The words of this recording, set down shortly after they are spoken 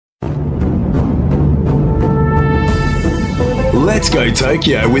Let's Go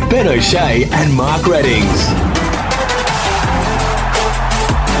Tokyo with Ben O'Shea and Mark Reddings.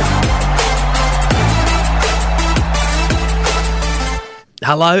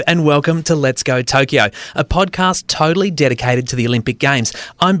 Hello and welcome to Let's Go Tokyo, a podcast totally dedicated to the Olympic Games.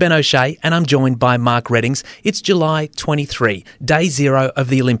 I'm Ben O'Shea and I'm joined by Mark Reddings. It's July 23, day zero of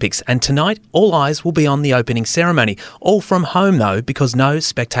the Olympics, and tonight all eyes will be on the opening ceremony. All from home though, because no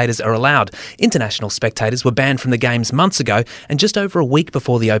spectators are allowed. International spectators were banned from the Games months ago, and just over a week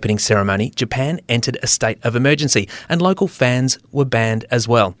before the opening ceremony, Japan entered a state of emergency and local fans were banned as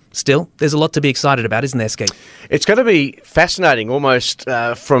well. Still, there's a lot to be excited about, isn't there, Ski? It's going to be fascinating almost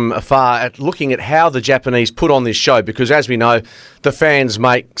from afar at looking at how the Japanese put on this show, because as we know, the fans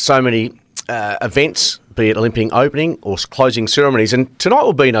make so many events, be it Olympic opening or closing ceremonies, and tonight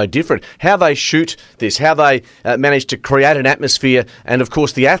will be no different. How they shoot this, how they manage to create an atmosphere, and of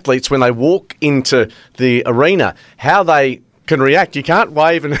course the athletes when they walk into the arena, how they can react. You can't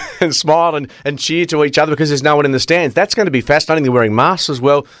wave and smile and cheer to each other because there's no one in the stands. That's going to be fascinating. They're wearing masks as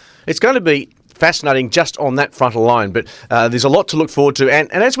well. It's going to be fascinating just on that front alone, but there's a lot to look forward to. And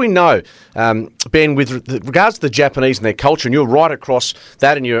as we know, Ben, with regards to the Japanese and their culture, and you're right across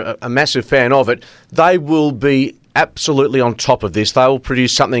that and you're a massive fan of it, they will be absolutely on top of this. They will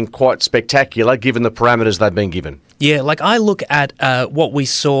produce something quite spectacular given the parameters they've been given. Yeah, like I look at what we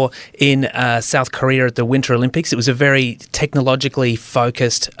saw in South Korea at the Winter Olympics. It was a very technologically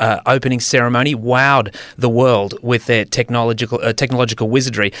focused opening ceremony, wowed the world with their technological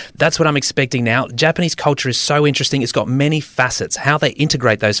wizardry. That's what I'm expecting now. Japanese culture is so interesting. It's got many facets. How they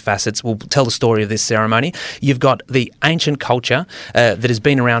integrate those facets will tell the story of this ceremony. You've got the ancient culture that has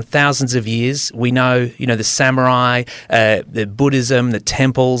been around thousands of years. We know, the samurai, the Buddhism, the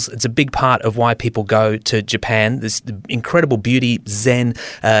temples. It's a big part of why people go to Japan. This incredible beauty, Zen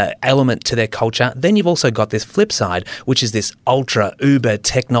element to their culture. Then you've also got this flip side, which is this ultra uber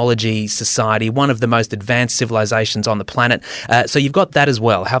technology society, one of the most advanced civilizations on the planet. So you've got that as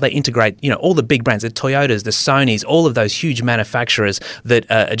well, how they integrate, all the big brands, the Toyotas, the Sonys, all of those huge manufacturers that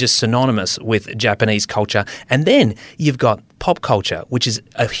are just synonymous with Japanese culture. And then you've got pop culture, which is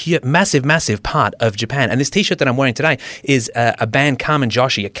a massive, massive part of Japan. And this T-shirt that I'm wearing today is a band, Kamen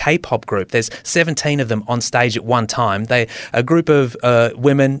Joshi, a K-pop group. There's 17 of them on stage at one time. They a group of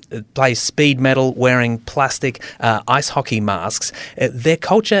women play speed metal wearing plastic ice hockey masks. Their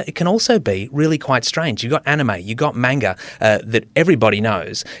culture, it can also be really quite strange. You've got anime, you've got manga that everybody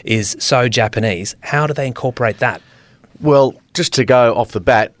knows is so Japanese. How do they incorporate that? Well, just to go off the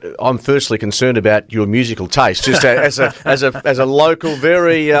bat, I'm firstly concerned about your musical taste, just as a local,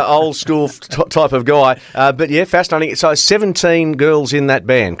 very old school type of guy. But yeah, fascinating. So 17 girls in that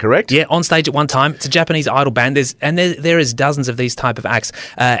band, correct? Yeah, on stage at one time. It's a Japanese idol band. There is dozens of these type of acts,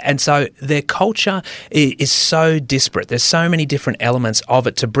 and so their culture is so disparate. There's so many different elements of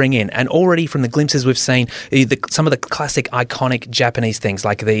it to bring in, and already from the glimpses we've seen, some of the classic iconic Japanese things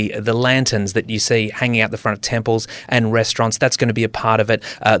like the lanterns that you see hanging out the front of temples and restaurants. That's going to be a part of it.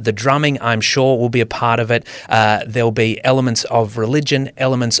 The drumming, I'm sure, will be a part of it. There'll be elements of religion,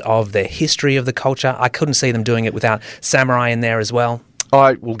 elements of the history of the culture. I couldn't see them doing it without samurai in there as well.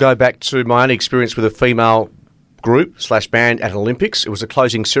 I will go back to my own experience with a female group/band at Olympics. It was a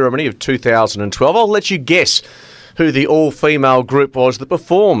closing ceremony of 2012. I'll let you guess who the all-female group was that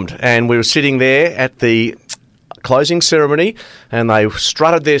performed. And we were sitting there at the closing ceremony and they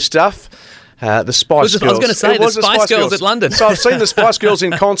strutted their stuff. The Spice Girls. I was going to say, the Spice Girls at London. So I've seen the Spice Girls in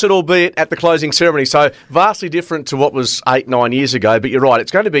concert, albeit at the closing ceremony. So vastly different to what was 8-9 years ago. But you're right,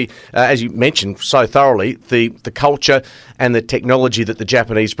 it's going to be, as you mentioned so thoroughly, the culture and the technology that the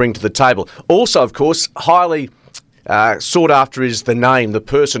Japanese bring to the table. Also, of course, highly sought after is the name, the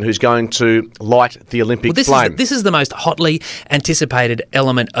person who's going to light the Olympic flame. This is the most hotly anticipated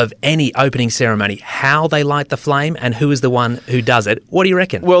element of any opening ceremony, how they light the flame and who is the one who does it. What do you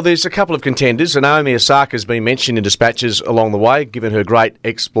reckon? Well, there's a couple of contenders. Naomi Osaka has been mentioned in dispatches along the way, given her great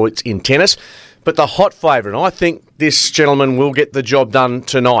exploits in tennis. But the hot favourite, I think this gentleman will get the job done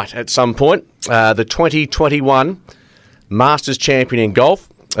tonight at some point. The 2021 Masters champion in golf,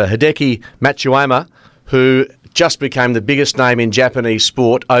 Hideki Matsuyama, who just became the biggest name in Japanese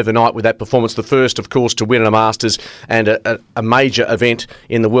sport overnight with that performance. The first, of course, to win a Masters and a major event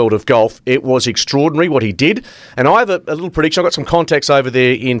in the world of golf. It was extraordinary what he did. And I have a little prediction. I've got some contacts over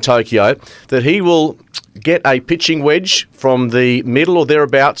there in Tokyo that he will get a pitching wedge from the middle or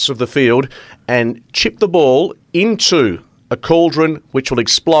thereabouts of the field and chip the ball into a cauldron which will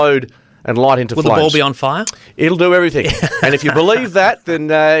explode and light into Will flames. the ball be on fire? It'll do everything. And if you believe that, then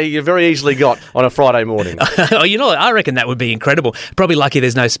you're very easily got on a Friday morning. Oh, you know, I reckon that would be incredible. Probably lucky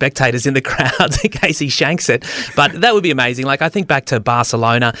there's no spectators in the crowds in case he shanks it. But that would be amazing. Like, I think back to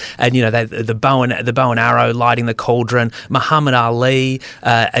Barcelona and, you know, the bow and arrow lighting the cauldron, Muhammad Ali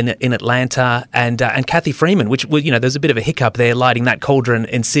in Atlanta, and Kathy Freeman, which, you know, there's a bit of a hiccup there lighting that cauldron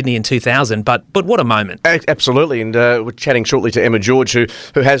in Sydney in 2000. But what a moment. Absolutely. And we're chatting shortly to Emma George, who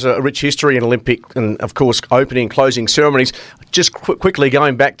has a rich history in Olympic and, of course, opening and closing ceremonies. Just quickly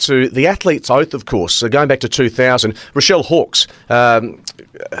going back to the athlete's oath, of course, so going back to 2000, Rochelle Hawkes,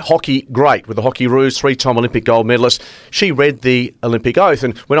 hockey great with the Hockey Roos, 3-time Olympic gold medalist. She read the Olympic oath,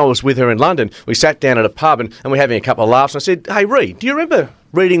 and when I was with her in London, we sat down at a pub and we're having a couple of laughs, and I said, "Hey, Ree, do you remember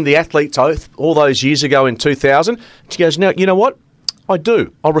reading the athlete's oath all those years ago in 2000? She goes, "No, you know what? I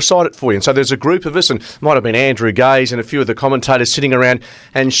do. I'll recite it for you." And so there's a group of us, and it might have been Andrew Gaze and a few of the commentators sitting around,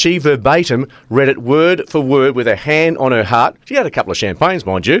 and she verbatim read it word for word with her hand on her heart. She had a couple of champagnes,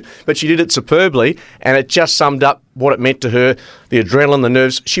 mind you, but she did it superbly, and it just summed up what it meant to her, the adrenaline, the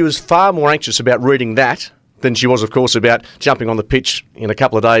nerves. She was far more anxious about reading that than she was, of course, about jumping on the pitch in a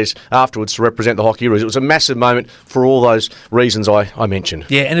couple of days afterwards to represent the Hockey Roos. It was a massive moment for all those reasons I mentioned.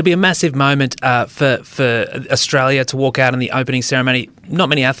 Yeah, and it'd be a massive moment for Australia to walk out in the opening ceremony. Not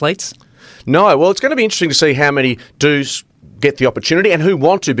many athletes. No, well, it's going to be interesting to see how many do get the opportunity and who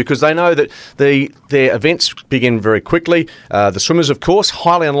want to, because they know that their events begin very quickly. The swimmers, of course,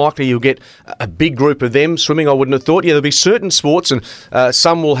 highly unlikely you'll get a big group of them swimming, I wouldn't have thought. Yeah, there'll be certain sports, and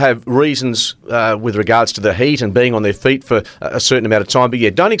some will have reasons with regards to the heat and being on their feet for a certain amount of time. But yeah,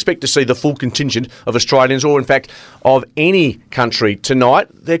 don't expect to see the full contingent of Australians, or in fact of any country tonight.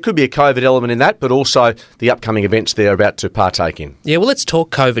 There could be a COVID element in that, but also the upcoming events they're about to partake in. Yeah, well, let's talk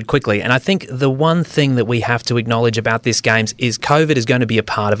COVID quickly. And I think the one thing that we have to acknowledge about this Games is COVID is going to be a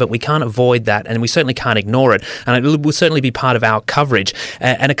part of it. We can't avoid that, and we certainly can't ignore it. And it will certainly be part of our coverage.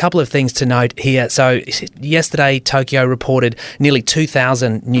 And a couple of things to note here. So yesterday, Tokyo reported nearly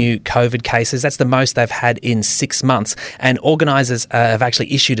 2,000 new COVID cases. That's the most they've had in 6 months. And organisers have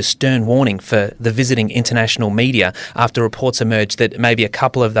actually issued a stern warning for the visiting international media after reports emerged that maybe a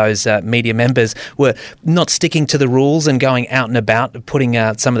couple of those media members were not sticking to the rules and going out and about, putting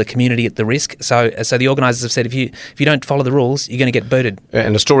some of the community at the risk. So the organisers have said, if you don't follow the rules, you're going to get booted.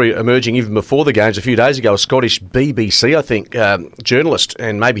 And a story emerging even before the Games a few days ago, a Scottish BBC, I think, journalist,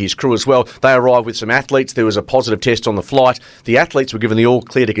 and maybe his crew as well, they arrived with some athletes. There was a positive test on the flight. The athletes were given the all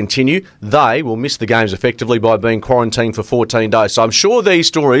clear to continue. They will miss the Games effectively by being quarantined for 14 days. So I'm sure these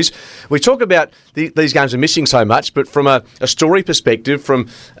stories, we talk about these Games are missing so much, but from a story perspective, from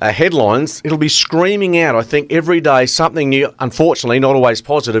headlines, it'll be screaming out, I think, every day something new. Unfortunately, not always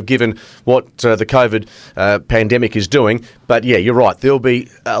positive given what the COVID pandemic is doing. But yeah, you're right. There'll be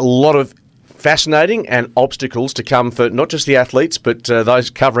a lot of fascinating and obstacles to come for not just the athletes, but those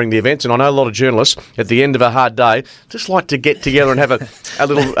covering the events. And I know a lot of journalists at the end of a hard day just like to get together and have a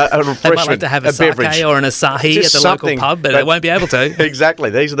little refreshment, they might like to have a sake beverage or an Asahi just at the local pub, but they won't be able to. Exactly.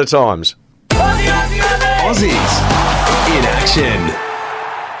 These are the times. Aussies in action.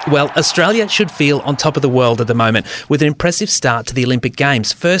 Well, Australia should feel on top of the world at the moment with an impressive start to the Olympic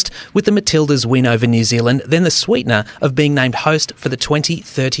Games. First, with the Matildas' win over New Zealand, then the sweetener of being named host for the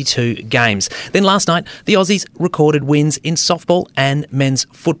 2032 Games. Then last night, the Aussies recorded wins in softball and men's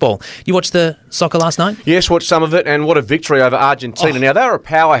football. You watched the soccer last night? Yes, watched some of it, and what a victory over Argentina. Now, they were a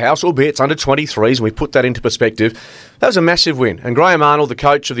powerhouse, albeit it's under 23s, and we put that into perspective. That was a massive win. And Graham Arnold, the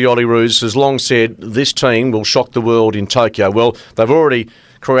coach of the Aussie Roos, has long said this team will shock the world in Tokyo. Well, they've already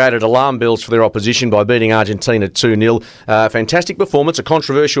created alarm bells for their opposition by beating Argentina 2-0. Fantastic performance, a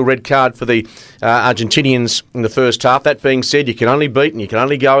controversial red card for the Argentinians in the first half. That being said, you can only beat and you can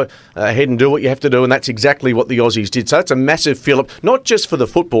only go ahead and do what you have to do, and that's exactly what the Aussies did. So that's a massive fill-up, not just for the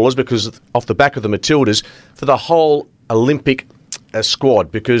footballers, because off the back of the Matildas, for the whole Olympic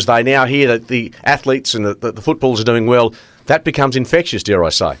squad, because they now hear that the athletes and the footballers are doing well. That becomes infectious, dare I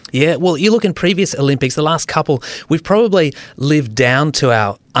say. Yeah, well, you look in previous Olympics, the last couple, we've probably lived down to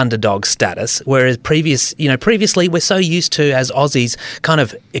our underdog status, whereas previously we're so used to, as Aussies, kind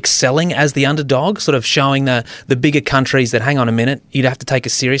of excelling as the underdog, sort of showing the bigger countries that, hang on a minute, you'd have to take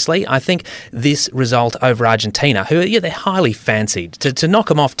us seriously. I think this result over Argentina, who, yeah, they're highly fancied, to knock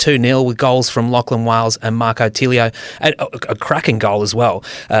them off 2-0 with goals from Lachlan Wales and Marco Tilio, a cracking goal as well.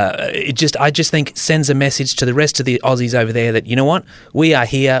 I just think sends a message to the rest of the Aussies over there there that, you know what, we are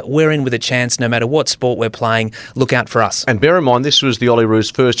here, we're in with a chance no matter what sport we're playing, look out for us. And bear in mind, this was the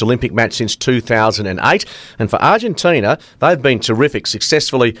Olyroos' first Olympic match since 2008. And for Argentina, they've been terrific,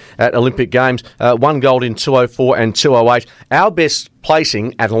 successfully at Olympic Games. 1 gold in 204 and 208. Our best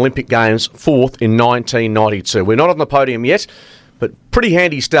placing at Olympic Games, 4th in 1992. We're not on the podium yet, but pretty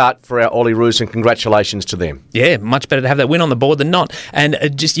handy start for our Olyroos, and congratulations to them. Yeah, much better to have that win on the board than not. And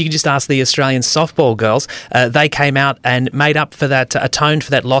you can just ask the Australian softball girls. They came out and made up for that, atoned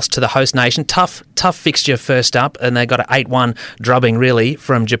for that loss to the host nation. Tough fixture first up, and they got an 8-1 drubbing, really,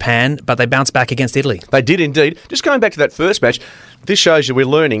 from Japan, but they bounced back against Italy. They did indeed. Just going back to that first match, this shows you we're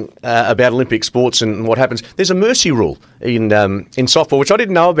learning about Olympic sports and what happens. There's a mercy rule in softball, which I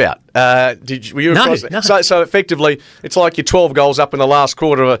didn't know about. Were you across that? No. So effectively, it's like you're 12 goals up in the last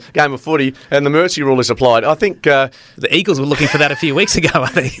quarter of a game of footy, and the mercy rule is applied. I think the Eagles were looking for that a few weeks ago, I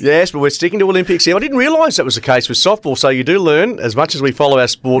think. Yes, but we're sticking to Olympics here. I didn't realise that was the case with softball. So you do learn, as much as we follow our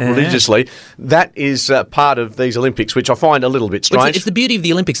sport religiously, that is part of these Olympics, which I find a little bit strange. It's the beauty of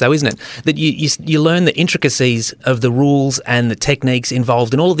the Olympics, though, isn't it? That you learn the intricacies of the rules and the techniques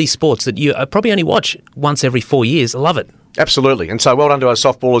involved in all of these sports that you probably only watch once every 4 years. I love it. Absolutely. And so well done to our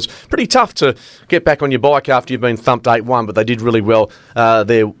softballers. Pretty tough to get back on your bike after you've been thumped 8-1, but they did really well.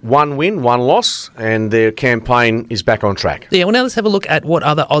 They're 1 win, 1 loss, and their campaign is back on track. Yeah, well, now let's have a look at what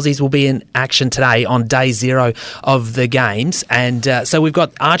other Aussies will be in action today on day 0 of the Games. And so we've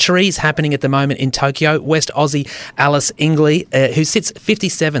got archeries happening at the moment in Tokyo. West Aussie Alice Ingley, who sits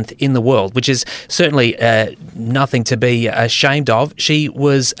 57th in the world, which is certainly nothing to be ashamed of. She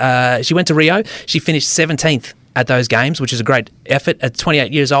went to Rio. She finished 17th at those games, which is a great effort. At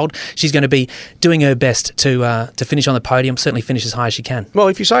 28 years old, she's going to be doing her best to finish on the podium, certainly finish as high as she can. Well,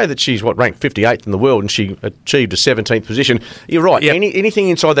 if you say that she's, ranked 58th in the world and she achieved a 17th position, you're right. Yep. Anything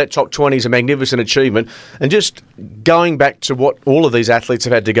inside that top 20 is a magnificent achievement. And just going back to what all of these athletes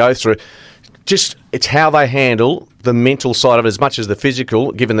have had to go through, it's how they handle the mental side of it as much as the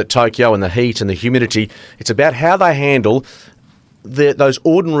physical, given that Tokyo and the heat and the humidity. It's about how they handle those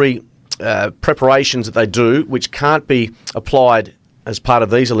ordinary preparations that they do, which can't be applied as part of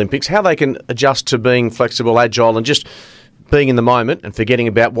these Olympics, how they can adjust to being flexible, agile, and just being in the moment and forgetting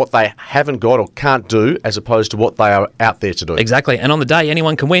about what they haven't got or can't do as opposed to what they are out there to do. Exactly. And on the day,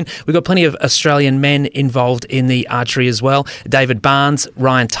 anyone can win. We've got plenty of Australian men involved in the archery as well. David Barnes,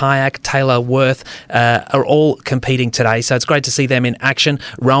 Ryan Tyack, Taylor Worth are all competing today. So it's great to see them in action.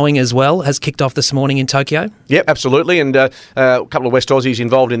 Rowing as well has kicked off this morning in Tokyo. Yep, absolutely. And a couple of West Aussies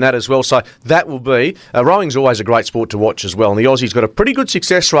involved in that as well. So that will be... rowing's always a great sport to watch as well. And the Aussies got a pretty good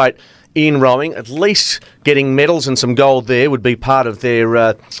success rate in rowing. At least getting medals and some gold there would be part of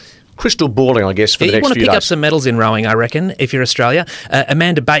their crystal balling, I guess, for the next few days. You want to pick up some medals in rowing, I reckon, if you're Australia.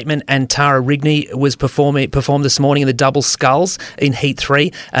 Amanda Bateman and Tara Rigney performed this morning in the double sculls in Heat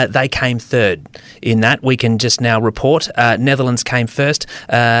 3. They came third in that. We can just now report. Netherlands came first.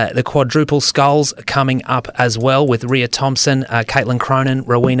 The quadruple sculls coming up as well with Rhea Thompson, Caitlin Cronin,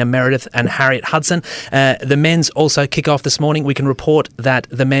 Rowena Meredith and Harriet Hudson. The men's also kick off this morning. We can report that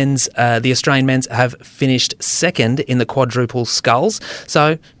the Australian men's have finished second in the quadruple sculls.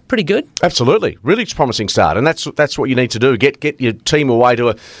 So pretty good. Absolutely. Really promising start. And that's what you need to do. Get your team away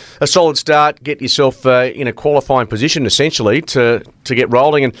to a solid start, get yourself in a qualifying position, essentially, to get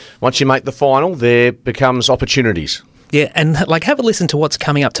rolling. And once you make the final, there becomes opportunities. Yeah, and have a listen to what's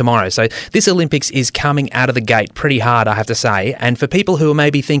coming up tomorrow. So this Olympics is coming out of the gate pretty hard, I have to say. And for people who are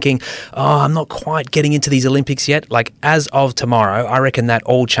maybe thinking, I'm not quite getting into these Olympics yet, as of tomorrow, I reckon that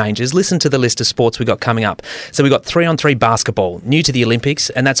all changes. Listen to the list of sports we got coming up. So we got 3-on-3 basketball, new to the Olympics,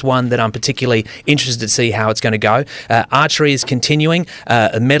 and that's one that I'm particularly interested to see how it's going to go. Archery is continuing,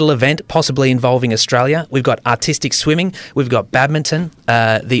 a medal event possibly involving Australia. We've got artistic swimming. We've got badminton.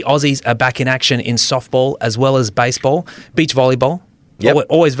 The Aussies are back in action in softball as well as baseball. Beach volleyball,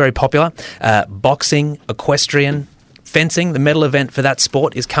 always very popular. Boxing, equestrian, fencing, the medal event for that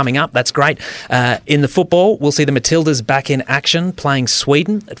sport is coming up. That's great. In the football, we'll see the Matildas back in action playing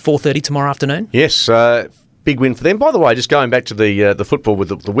Sweden at 4:30 tomorrow afternoon. Yes, big win for them. By the way, just going back to the football with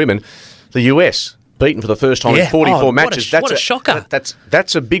the women, the US beaten for the first time in 44 matches. What a shocker.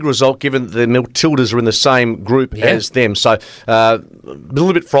 That's a big result given the Matildas are in the same group as them. So a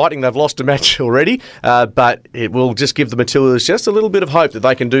little bit frightening. They've lost a match already, but it will just give the Matildas just a little bit of hope that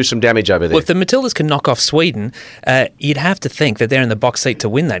they can do some damage over there. Well, if the Matildas can knock off Sweden, you'd have to think that they're in the box seat to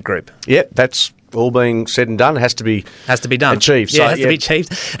win that group. Yeah, that's all being said and done. Has to be done. Achieved. Yeah, it has to be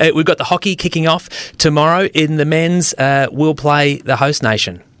achieved. We've got the hockey kicking off tomorrow. In the men's, we'll play the host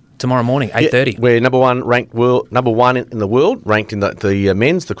nation tomorrow morning, 8:30. We're number one in the world, ranked in the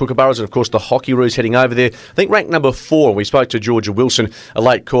men's, the Kookaburras, and of course the Hockeyroos heading over there. I think ranked number 4. We spoke to Georgia Wilson, a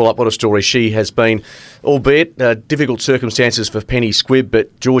late call-up. What a story she has been, albeit difficult circumstances for Penny Squibb,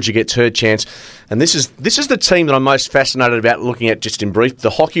 but Georgia gets her chance. And this is the team that I'm most fascinated about looking at, just in brief.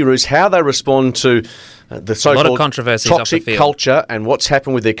 The Hockeyroos, how they respond to the so-called toxic culture and what's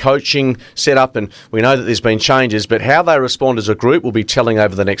happened with their coaching setup. And we know that there's been changes, but how they respond as a group will be telling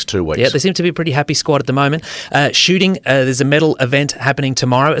over the next 2 weeks. Yeah, they seem to be a pretty happy squad at the moment. Shooting, there's a medal event happening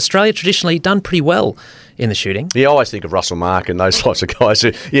tomorrow. Australia traditionally done pretty well in the shooting. Yeah, I always think of Russell Mark and those types of guys.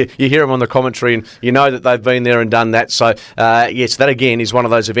 You hear them on the commentary and you know that they've been there and done that. So, yes, that again is one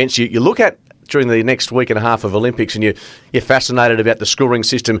of those events you look at during the next week and a half of Olympics, and you're fascinated about the scoring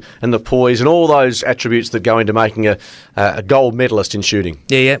system and the poise and all those attributes that go into making a gold medalist in shooting.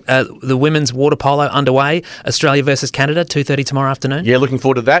 Yeah. The women's water polo underway. Australia versus Canada, 2:30 tomorrow afternoon. Yeah, looking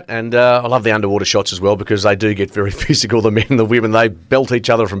forward to that. And I love the underwater shots as well, because they do get very physical, the men and the women. They belt each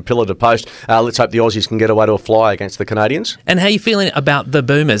other from pillar to post. Let's hope the Aussies can get away to a fly against the Canadians. And how are you feeling about the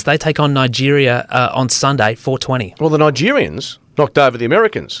Boomers? They take on Nigeria on Sunday, 4:20. Well, the Nigerians knocked over the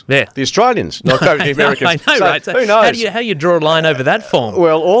Americans. Yeah. The Australians knocked over the Americans. I know, so, right? So who knows? How do you draw a line over that form?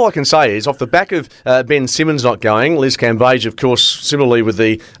 Well, all I can say is, off the back of Ben Simmons not going, Liz Cambage, of course, similarly with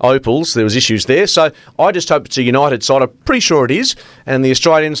the Opals, there was issues there. So I just hope it's a united side. I'm pretty sure it is. And the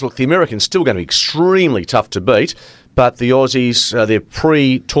Australians, look, the Americans still going to be extremely tough to beat. But the Aussies, their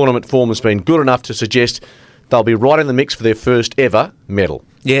pre-tournament form has been good enough to suggest they'll be right in the mix for their first ever medal.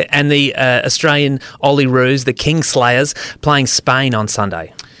 Yeah, and the Australian Olyroos, the Kingslayers, playing Spain on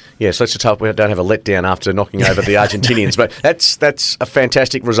Sunday. Yes, let's just hope we don't have a letdown after knocking over the Argentinians. But that's a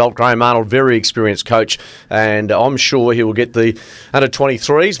fantastic result. Graham Arnold, very experienced coach, and I'm sure he will get the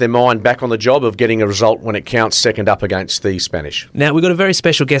under-23s, their mind back on the job of getting a result when it counts, second up against the Spanish. Now, we've got a very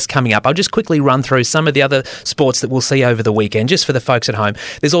special guest coming up. I'll just quickly run through some of the other sports that we'll see over the weekend, just for the folks at home.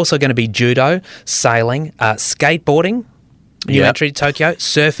 There's also going to be judo, sailing, skateboarding, new entry to Tokyo.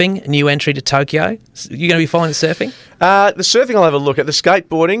 Surfing, new entry to Tokyo. You going to be following the surfing? The surfing I'll have a look at. The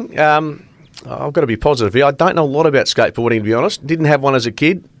skateboarding, I've got to be positive here. I don't know a lot about skateboarding, to be honest. Didn't have one as a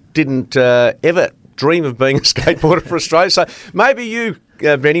kid. Didn't ever dream of being a skateboarder for Australia. So maybe you,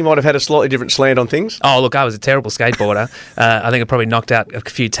 Benny, might have had a slightly different slant on things. Oh, look, I was a terrible skateboarder. I think I probably knocked out a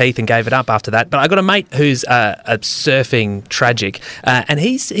few teeth and gave it up after that. But I got a mate who's a surfing tragic, and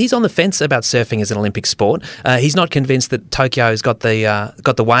he's on the fence about surfing as an Olympic sport. He's not convinced that Tokyo's got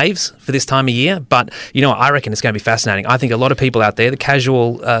the waves for this time of year. But you know, I reckon it's going to be fascinating. I think a lot of people out there, the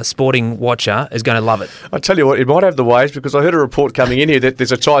casual sporting watcher, is going to love it. I tell you what, it might have the waves, because I heard a report coming in here that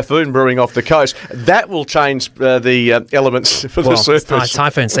there's a typhoon brewing off the coast. That will change the elements for the surfers.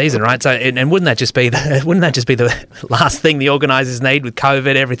 Typhoon season, right? So, and wouldn't that just be the last thing the organisers need with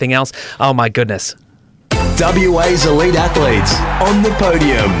COVID, everything else? Oh my goodness! WA's elite athletes on the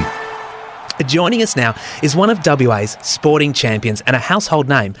podium. Joining us now is one of WA's sporting champions and a household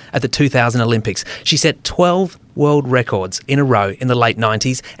name at the 2000 Olympics. She set 12 world records in a row in the late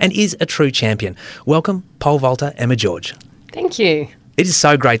 90s and is a true champion. Welcome, pole vaulter Emma George. Thank you. It is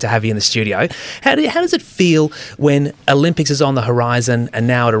so great to have you in the studio. How does it feel when Olympics is on the horizon and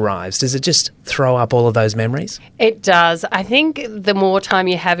now it arrives? Does it just throw up all of those memories? It does. I think the more time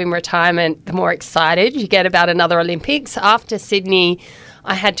you have in retirement, the more excited you get about another Olympics. After Sydney,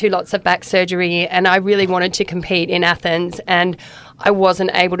 I had 2 lots of back surgery and I really wanted to compete in Athens, and I wasn't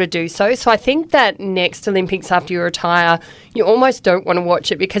able to do so. So I think that next Olympics after you retire, you almost don't want to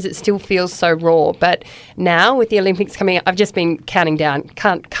watch it because it still feels so raw. But now with the Olympics coming up, I've just been counting down.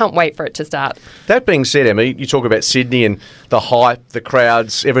 Can't wait for it to start. That being said, Emma, you talk about Sydney and the hype, the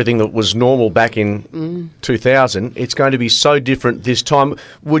crowds, everything that was normal back in 2000. It's going to be so different this time.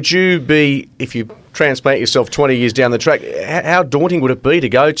 Would you be, if you transplant yourself 20 years down the track, how daunting would it be to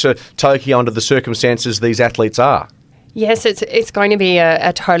go to Tokyo under the circumstances these athletes are? Yes, it's going to be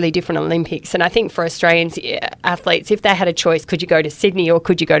a totally different Olympics. And I think for Australians athletes, if they had a choice, could you go to Sydney or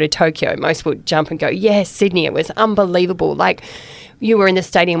could you go to Tokyo? Most would jump and go, yes, Sydney. It was unbelievable. Like, you were in the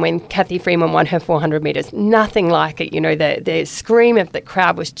stadium when Kathy Freeman won her 400 metres. Nothing like it. You know, the scream of the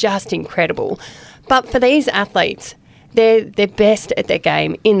crowd was just incredible. But for these athletes, they're best at their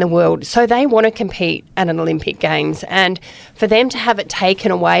game in the world. So they want to compete at an Olympic Games. And for them to have it taken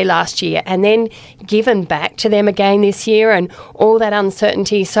away last year and then given back to them again this year and all that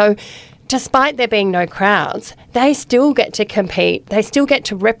uncertainty. So despite there being no crowds, they still get to compete. They still get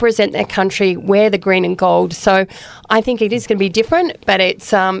to represent their country, wear the green and gold. So I think it is going to be different, but it's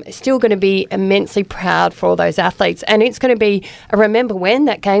still going to be immensely proud for all those athletes. And it's going to be a remember when,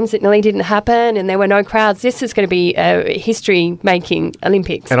 that games that nearly didn't happen and there were no crowds. This is going to be a history-making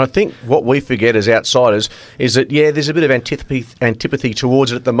Olympics. And I think what we forget as outsiders is that, there's a bit of antipathy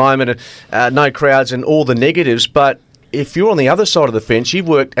towards it at the moment, no crowds and all the negatives, but if you're on the other side of the fence, you've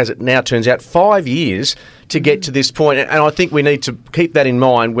worked, as it now turns out, 5 years to get to this point. And I think we need to keep that in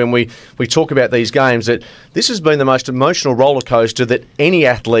mind when we talk about these games, that this has been the most emotional roller coaster that any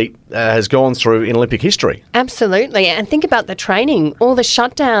athlete has gone through in Olympic history. Absolutely. And think about the training, all the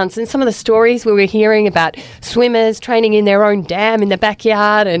shutdowns and some of the stories we were hearing about swimmers training in their own dam in the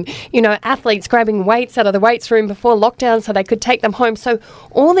backyard and, athletes grabbing weights out of the weights room before lockdown so they could take them home. So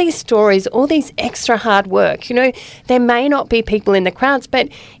all these stories, all these extra hard work, there may not be people in the crowds, but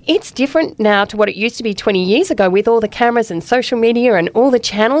it's different now to what it used to be 20 years ago with all the cameras and social media and all the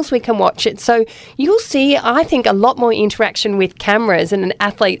channels we can watch it. So you'll see, I think, a lot more interaction with cameras and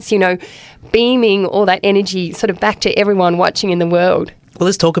athletes, beaming all that energy sort of back to everyone watching in the world. Well,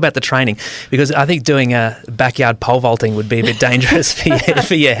 let's talk about the training, because I think doing backyard pole vaulting would be a bit dangerous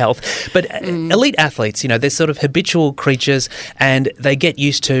for your health. But elite athletes, they're sort of habitual creatures and they get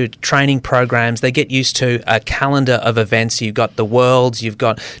used to training programs. They get used to a calendar of events. You've got the Worlds, you've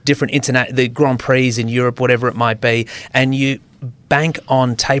got different the Grand Prix in Europe, whatever it might be, and you bank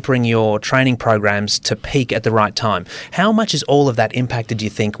on tapering your training programs to peak at the right time. How much is all of that impacted, do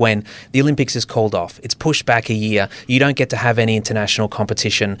you think, when the Olympics is called off? It's pushed back a year. You don't get to have any international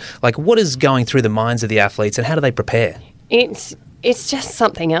competition. Like, what is going through the minds of the athletes and how do they prepare? It's just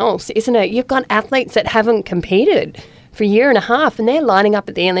something else, isn't it? You've got athletes that haven't competed for a year and a half and they're lining up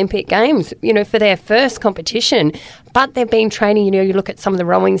at the Olympic Games, for their first competition. But they've been training, you look at some of the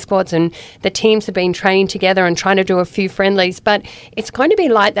rowing squads and the teams have been training together and trying to do a few friendlies. But it's going to be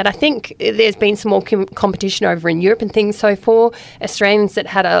like that. I think there's been some more competition over in Europe and things. So for Australians that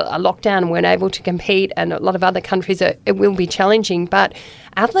had a lockdown and weren't able to compete, and a lot of other countries, it will be challenging. But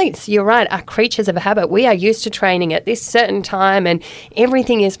athletes, you're right, are creatures of habit. We are used to training at this certain time and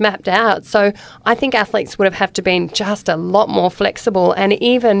everything is mapped out. So I think athletes would have to been just a lot more flexible, and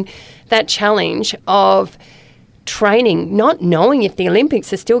even that challenge of training, not knowing if the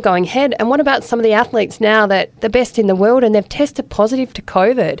Olympics are still going ahead. And what about some of the athletes now that the best in the world and they've tested positive to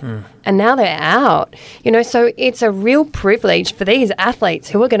COVID and now they're out? So it's a real privilege for these athletes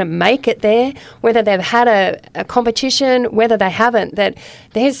who are going to make it there, whether they've had a competition, whether they haven't, that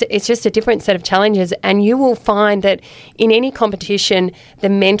it's just a different set of challenges. And you will find that in any competition, the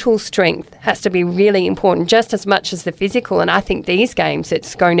mental strength has to be really important just as much as the physical. And I think these games,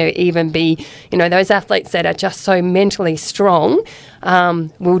 it's going to even be, those athletes that are just so mentally strong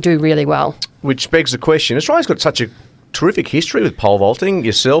will do really well. Which begs the question, Australia's got such a terrific history with pole vaulting,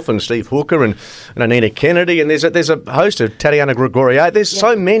 yourself and Steve Hooker and Anina Kennedy, and there's a host of Tatiana Grigoriou. There's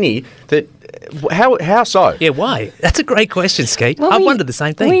so many that... How so? Yeah, why? That's a great question, Skeet. Well, I've wondered the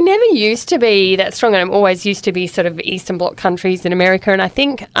same thing. We never used to be that strong, and always used to be sort of Eastern Bloc countries in America. And I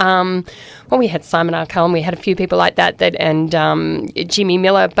think, we had Simon Arkel, we had a few people like that and Jimmy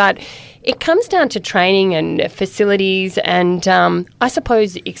Miller, but it comes down to training and facilities and I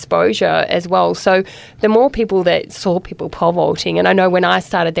suppose exposure as well. So the more people that saw people pole vaulting, and I know when I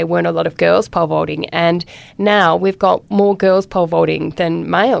started there weren't a lot of girls pole vaulting, and now we've got more girls pole vaulting than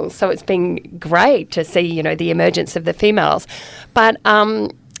males. So it's been great to see, the emergence of the females. But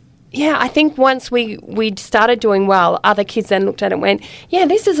I think once we started doing well, other kids then looked at it and went, yeah,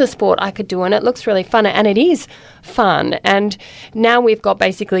 this is a sport I could do and it looks really fun, and it is fun. And now we've got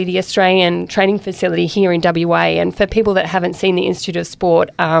basically the Australian training facility here in WA, and for people that haven't seen the Institute of Sport,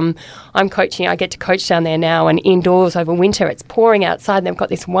 I get to coach down there now, and indoors over winter, it's pouring outside and they've got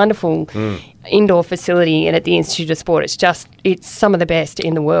this wonderful indoor facility, and at the Institute of Sport it's some of the best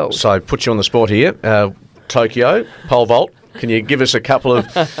in the world. So put you on the spot here, Tokyo, pole vault. Can you give us a couple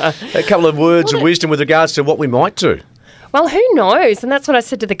of words of wisdom with regards to what we might do? Well, who knows? And that's what I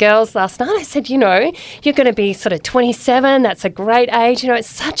said to the girls last night. I said, you're going to be sort of 27. That's a great age. It's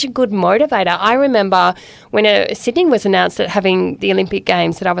such a good motivator. I remember when Sydney was announced at having the Olympic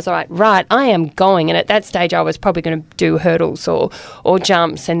Games that I was like, right, I am going. And at that stage, I was probably going to do hurdles or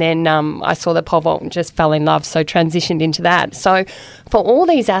jumps. And then I saw the pole vault and just fell in love, so transitioned into that. So for all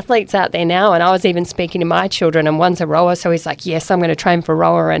these athletes out there now, and I was even speaking to my children, and one's a rower, so he's like, yes, I'm going to train for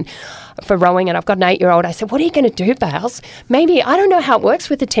rower. And for rowing, and I've got an 8-year-old. I said, what are you going to do, Bales? Maybe, I don't know how it works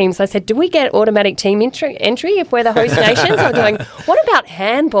with the teams. I said, do we get automatic team entry if we're the host nations? I'm going, what about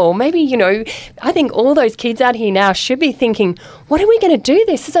handball? Maybe, I think all those kids out here now should be thinking, what are we going to do?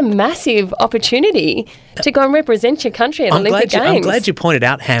 This is a massive opportunity to go and represent your country at Olympic Games. I'm glad you pointed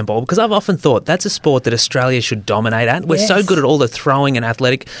out handball, because I've often thought that's a sport that Australia should dominate at. We're so good at all the throwing and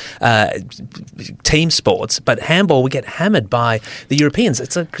athletic team sports, but handball, we get hammered by the Europeans.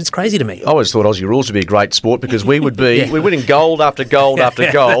 It's crazy to me. I always thought Aussie rules would be a great sport because we would be we're winning gold after gold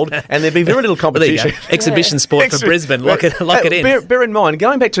after gold, and there'd be very little competition. Exhibition sport for Brisbane. Lock it in. Bear in mind,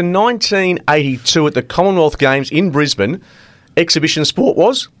 going back to 1982 at the Commonwealth Games in Brisbane, exhibition sport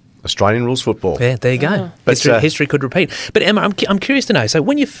was Australian rules football. Yeah, there you go. But history could repeat. But Emma, I'm curious to know, so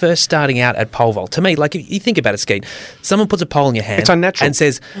when you're first starting out at pole vault, to me, like if you think about it, Skeet, someone puts a pole in your hand. It's unnatural. And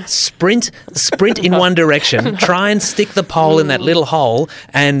says, sprint in one direction, try and stick the pole in that little hole,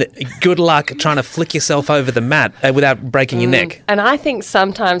 and good luck trying to flick yourself over the mat without breaking your neck. And I think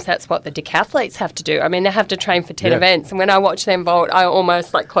sometimes that's what the decathletes have to do. I mean, they have to train for 10 events, and when I watch them vault, I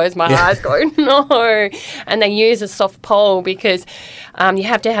almost close my eyes going, no. And they use a soft pole because you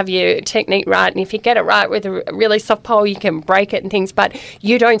have to have your technique right, and if you get it right with a really soft pole, you can break it and things, but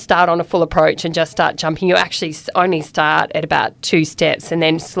you don't start on a full approach and just start jumping. You actually only start at about 2 steps and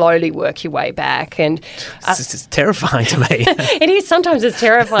then slowly work your way back. And it's terrifying to me. It is. Sometimes it's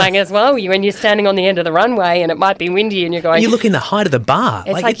terrifying as well when you're standing on the end of the runway and it might be windy and you're going... You're looking the height of the bar.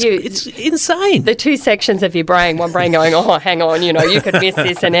 It's insane. The two sections of your brain, one brain going, oh, hang on, you could miss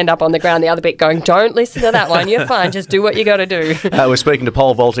this and end up on the ground, the other bit going, don't listen to that one, you're fine, just do what you got to do. We're speaking to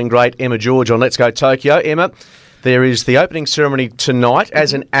pole vaulting great Emma George on Let's Go Tokyo. Emma, there is the opening ceremony tonight.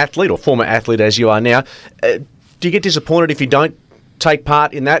 As an athlete, or former athlete as you are now, do you get disappointed if you don't take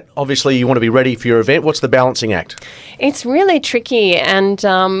part in that? Obviously, you want to be ready for your event. What's the balancing act? It's really tricky, and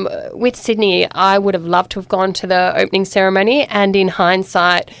with Sydney, I would have loved to have gone to the opening ceremony, and in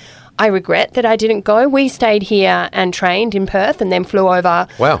hindsight, I regret that I didn't go. We stayed here and trained in Perth and then flew over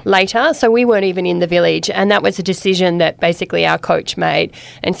later. So we weren't even in the village. And that was a decision that basically our coach made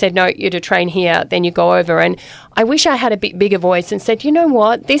and said, no, you're to train here, then you go over. And I wish I had a bit bigger voice and said, you know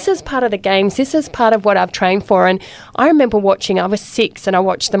what, this is part of the games. This is part of what I've trained for. And I remember I was 6 and I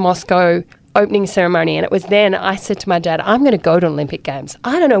watched the Moscow opening ceremony, and it was then I said to my dad, I'm going to go to Olympic Games.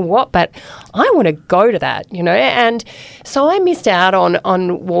 I don't know what, but I want to go to that, and so I missed out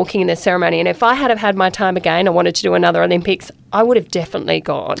on walking in the ceremony, and if I had have had my time again, I wanted to do another Olympics, I would have definitely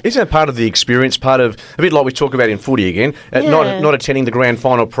gone. Isn't that part of the experience, part of, a bit like we talk about in footy again, not attending the grand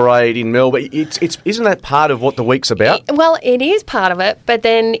final parade in Melbourne, isn't that part of what the week's about? Well, it is part of it, but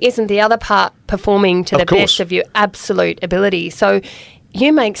then isn't the other part performing to the best of your absolute ability? So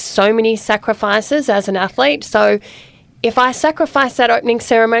you make so many sacrifices as an athlete. So if I sacrifice that opening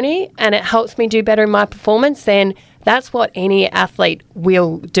ceremony and it helps me do better in my performance, then that's what any athlete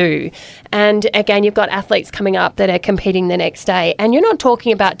will do. And again, you've got athletes coming up that are competing the next day. And you're not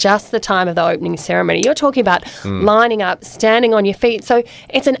talking about just the time of the opening ceremony. You're talking about lining up, standing on your feet. So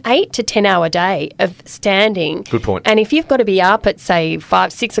it's an 8 to 10 hour day of standing. Good point. And if you've got to be up at, say,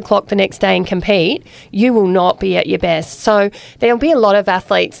 5, 6 o'clock the next day and compete, you will not be at your best. So there'll be a lot of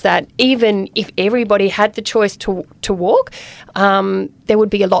athletes that even if everybody had the choice to walk, there would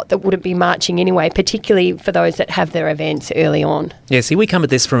be a lot that wouldn't be marching anyway, particularly for those that have their events early on. Yeah, see, we come at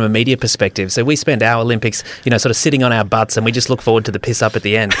this from a media perspective. So we spend our Olympics, sort of sitting on our butts, and we just look forward to the piss up at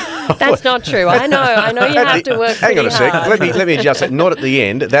the end. That's not true. I know you have to work Hang on a sec. hard. Let me adjust that. Not at the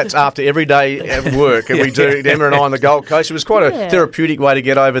end. That's after every day of work. And we do, Emma and I on the Gold Coast. It was quite a therapeutic way to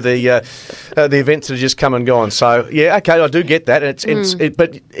get over the events that have just come and gone. So, yeah, okay, I do get that.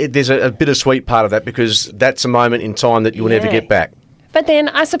 But there's a bittersweet part of that because that's a moment in time that you'll never get back. But then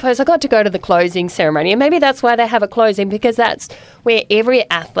I suppose I got to go to the closing ceremony, and maybe that's why they have a closing, because that's where every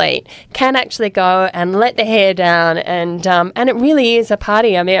athlete can actually go and let their hair down, and it really is a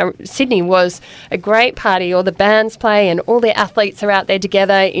party. I mean, Sydney was a great party. All the bands play and all the athletes are out there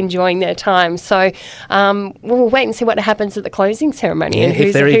together enjoying their time. So we'll wait and see what happens at the closing ceremony. Yeah, and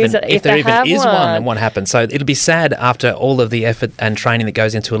if there even is one and what happens. So it'll be sad after all of the effort and training that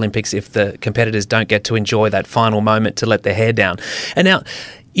goes into Olympics if the competitors don't get to enjoy that final moment to let their hair down. And now,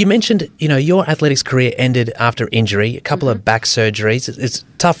 you mentioned, your athletics career ended after injury, a couple of back surgeries. It's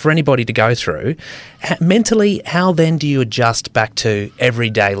tough for anybody to go through. Mentally, how then do you adjust back to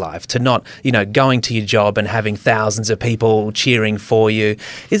everyday life, to not, going to your job and having thousands of people cheering for you?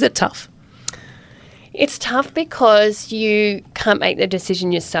 Is it tough? It's tough because you can't make the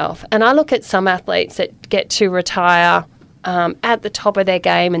decision yourself. And I look at some athletes that get to retire at the top of their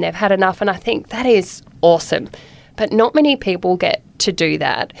game and they've had enough, and I think that is awesome. but not many people get to do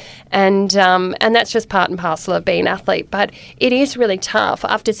that, and that's just part and parcel of being an athlete. But it is really tough.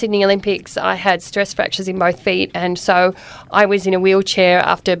 After Sydney Olympics, I had stress fractures in both feet, and so I was in a wheelchair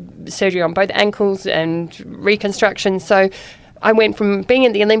after surgery on both ankles and reconstruction. So I went from being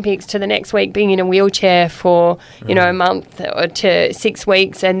at the Olympics to the next week being in a wheelchair for, a month or to 6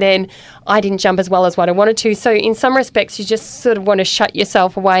 weeks, and then I didn't jump as well as what I wanted to. So in some respects, you just sort of want to shut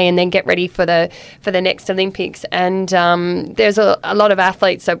yourself away and then get ready for the next Olympics. And there's a lot of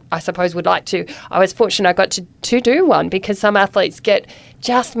athletes that I suppose would like to. I was fortunate I got to do one, because some athletes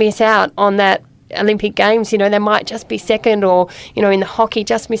just miss out on that Olympic Games. They might just be second, or in the hockey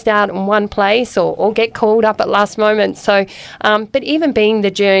just missed out on one place, or get called up at last moment. So but even being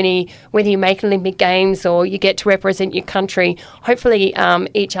the journey, whether you make Olympic Games or you get to represent your country, hopefully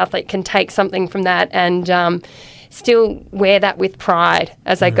each athlete can take something from that and still wear that with pride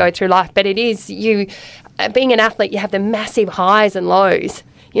as they go through life. But it is being an athlete, you have the massive highs and lows.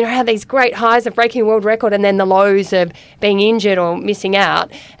 Have these great highs of breaking a world record and then the lows of being injured or missing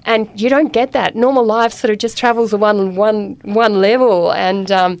out. And you don't get that. Normal life sort of just travels one level.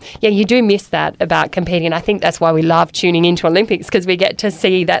 And, you do miss that about competing. I think that's why we love tuning into Olympics, because we get to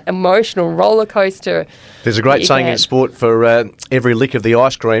see that emotional roller coaster. There's a great saying in sport, for every lick of the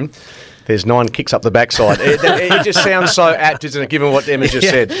ice cream, there's 9 kicks up the backside. It just sounds so apt, isn't it, given what Emma just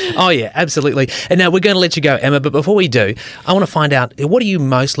said? Oh, yeah, absolutely. And now we're going to let you go, Emma, but before we do, I want to find out, what are you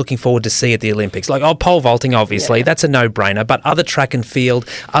most looking forward to see at the Olympics? Like, pole vaulting, obviously, that's a no-brainer, but other track and field,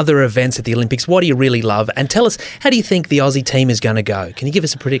 other events at the Olympics, what do you really love? And tell us, how do you think the Aussie team is going to go? Can you give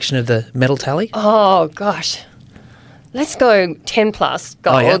us a prediction of the medal tally? Oh, gosh. Let's go 10 plus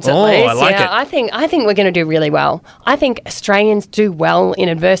golds at least. I like it. I think we're going to do really well. I think Australians do well in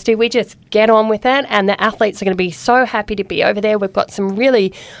adversity. We just get on with it, and the athletes are going to be so happy to be over there. We've got some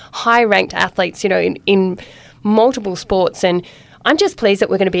really high-ranked athletes, in multiple sports, and I'm just pleased that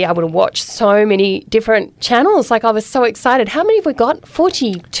we're going to be able to watch so many different channels. Like, I was so excited. How many have we got?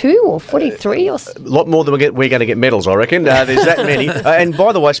 42 or 43? A lot more than we're going to get medals, I reckon. There's that many. And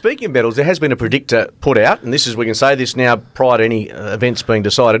by the way, speaking of medals, there has been a predictor put out, and we can say this now prior to any events being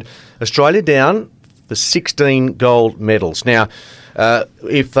decided. Australia down for 16 gold medals. Now,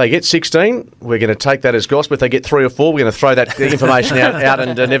 if they get 16, we're going to take that as gospel. If they get 3 or 4, we're going to throw that information out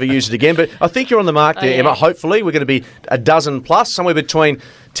and never use it again. But I think you're on the mark there, Emma. Hopefully, we're going to be a dozen plus, somewhere between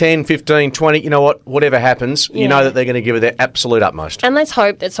 10, 15, 20. You know what? Whatever happens, you know that they're going to give it their absolute utmost. And let's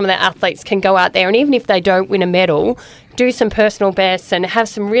hope that some of the athletes can go out there, and even if they don't win a medal, do some personal bests and have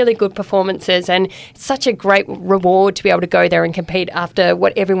some really good performances. And it's such a great reward to be able to go there and compete after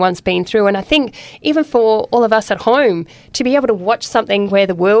what everyone's been through. And I think even for all of us at home, to be able to watch something where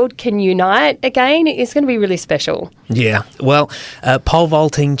the world can unite again is going to be really special. Yeah. Well, pole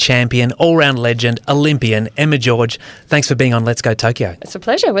vaulting champion, all-round legend, Olympian, Emma George, thanks for being on Let's Go Tokyo. It's a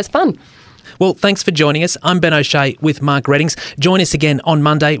pleasure. It was fun. Well, thanks for joining us. I'm Ben O'Shea with Mark Reddings. Join us again on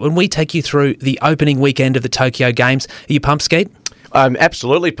Monday when we take you through the opening weekend of the Tokyo Games. Are you pumped, Skeet? I'm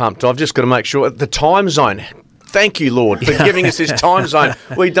absolutely pumped. I've just got to make sure the time zone. Thank you, Lord, for giving us this time zone.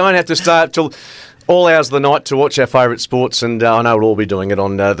 We don't have to start till all hours of the night to watch our favourite sports, and I know we'll all be doing it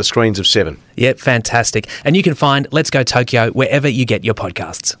on the screens of 7. Yep, fantastic. And you can find Let's Go Tokyo wherever you get your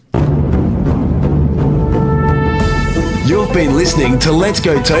podcasts. You've been listening to Let's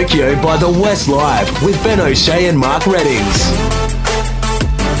Go Tokyo by The West Live with Ben O'Shea and Mark Reddings.